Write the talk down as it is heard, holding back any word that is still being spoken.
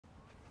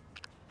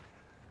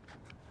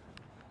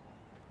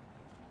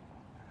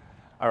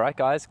All right,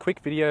 guys, quick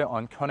video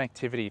on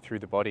connectivity through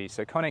the body.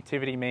 So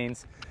connectivity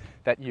means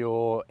that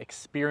you're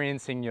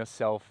experiencing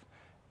yourself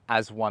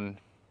as one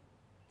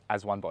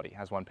body,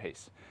 as one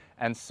piece.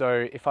 And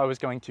so if I was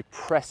going to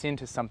press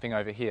into something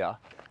over here,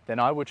 then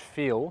I would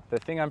feel the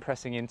thing I'm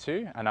pressing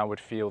into and I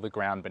would feel the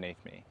ground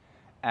beneath me.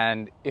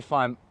 And if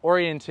I'm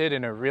oriented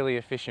in a really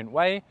efficient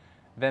way,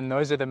 then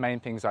those are the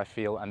main things I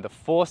feel, and the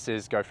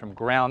forces go from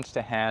ground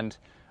to hand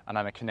and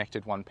I'm a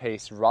connected one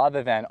piece,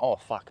 rather than, oh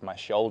fuck, my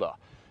shoulder.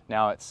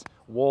 Now it's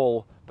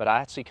wall, but I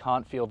actually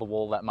can't feel the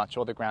wall that much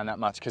or the ground that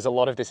much because a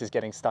lot of this is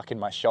getting stuck in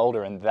my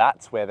shoulder, and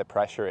that's where the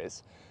pressure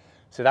is.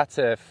 So that's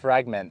a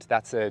fragment,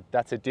 that's a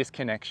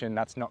disconnection,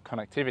 that's not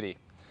connectivity.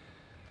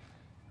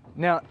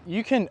 Now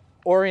you can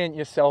orient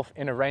yourself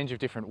in a range of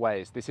different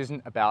ways. This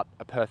isn't about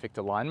a perfect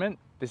alignment,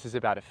 this is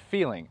about a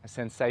feeling, a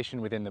sensation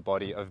within the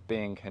body of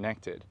being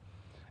connected.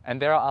 And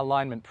there are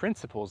alignment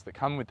principles that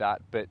come with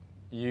that, but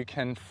you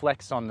can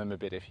flex on them a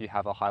bit if you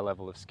have a high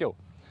level of skill.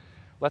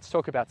 Let's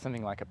talk about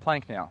something like a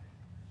plank now.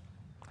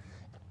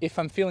 If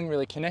I'm feeling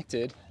really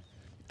connected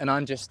and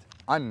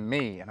I'm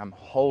me and I'm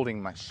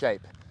holding my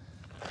shape,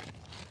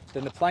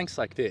 then the plank's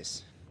like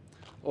this.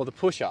 Or the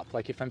push-up,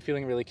 like if I'm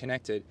feeling really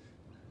connected,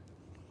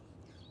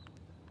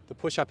 the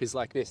push-up is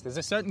like this. There's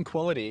a certain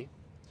quality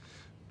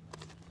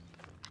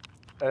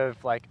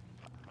of like,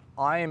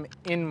 I'm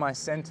in my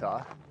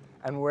center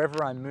and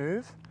wherever I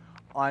move,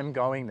 I'm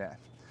going there.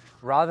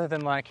 Rather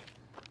than like,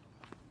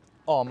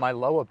 oh, my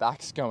lower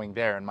back's going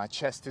there and my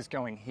chest is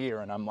going here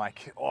and I'm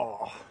like,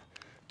 oh,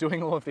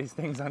 doing all of these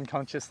things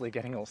unconsciously,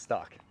 getting all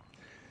stuck.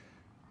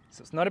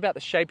 So it's not about the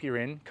shape you're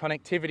in.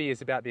 Connectivity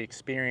is about the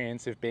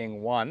experience of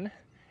being one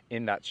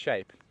in that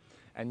shape.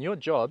 And your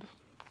job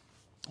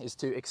is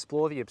to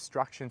explore the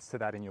obstructions to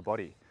that in your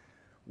body.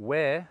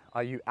 Where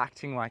are you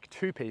acting like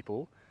two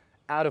people,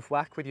 out of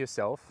whack with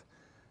yourself,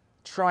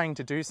 trying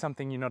to do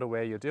something you're not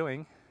aware you're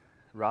doing,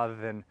 rather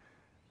than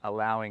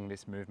allowing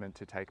this movement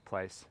to take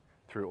place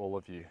through all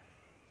of you?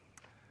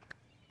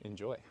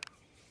 Enjoy.